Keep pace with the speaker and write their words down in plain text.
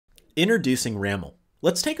Introducing RAML.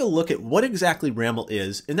 Let's take a look at what exactly RAML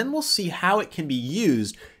is, and then we'll see how it can be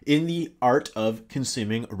used in the art of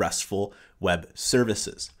consuming RESTful web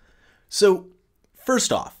services. So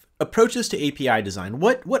first off, approaches to API design.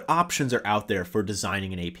 What options are out there for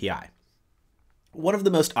designing an API? One of the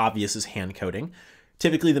most obvious is hand coding,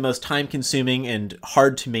 typically the most time-consuming and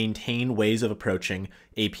hard to maintain ways of approaching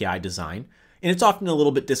API design. And it's often a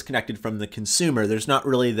little bit disconnected from the consumer. There's not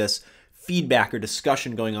really this feedback or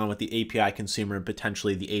discussion going on with the API consumer and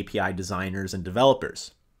potentially the API designers and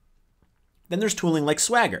developers. Then there's tooling like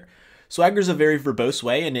Swagger. Swagger is a very verbose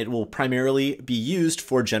way, and it will primarily be used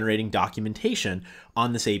for generating documentation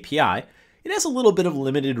on this API. It has a little bit of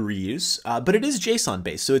limited reuse, but it is JSON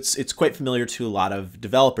based, so it's quite familiar to a lot of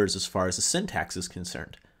developers as far as the syntax is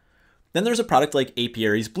concerned. Then there's a product like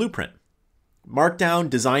Apiary's Blueprint.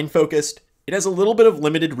 Markdown, design focused. It has a little bit of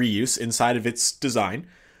limited reuse inside of its design.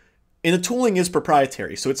 And the tooling is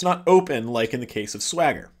proprietary, so it's not open like in the case of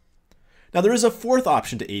Swagger. Now there is a fourth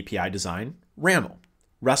option to API design, RAML,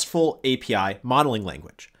 RESTful API Modeling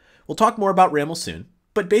Language. We'll talk more about RAML soon,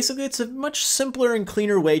 but basically it's a much simpler and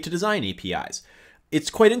cleaner way to design APIs. It's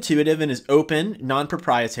quite intuitive and is open,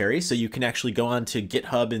 non-proprietary, so you can actually go on to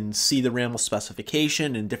GitHub and see the RAML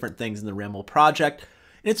specification and different things in the RAML project,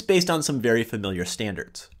 and it's based on some very familiar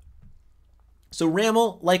standards. So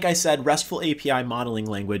RAML, like I said, RESTful API Modeling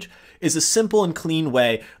Language, is a simple and clean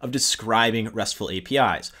way of describing RESTful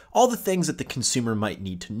APIs. All the things that the consumer might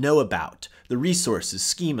need to know about, the resources,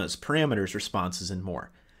 schemas, parameters, responses, and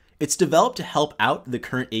more. It's developed to help out the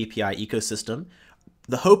current API ecosystem.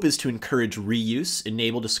 The hope is to encourage reuse,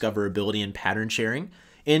 enable discoverability and pattern sharing,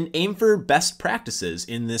 and aim for best practices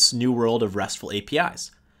in this new world of RESTful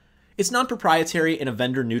APIs. It's non-proprietary and a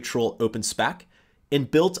vendor-neutral open spec, and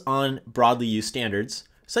built on broadly used standards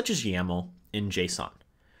such as YAML and JSON.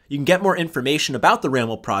 You can get more information about the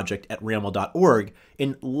RAML project at raml.org,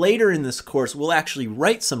 and later in this course, we'll actually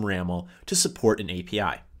write some RAML to support an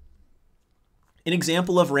API. An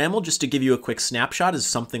example of RAML, just to give you a quick snapshot, is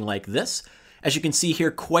something like this. As you can see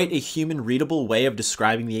here, quite a human-readable way of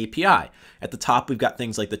describing the API. At the top, we've got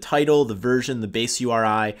things like the title, the version, the base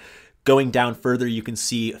URI. Going down further, you can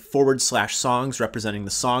see /songs representing the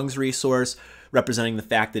songs resource, representing the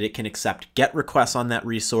fact that it can accept GET requests on that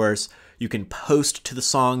resource. You can post to the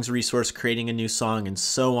songs resource, creating a new song, and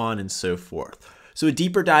so on and so forth. So a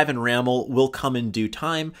deeper dive in RAML will come in due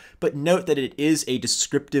time, but note that it is a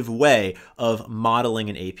descriptive way of modeling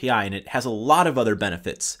an API, and it has a lot of other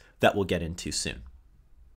benefits that we'll get into soon.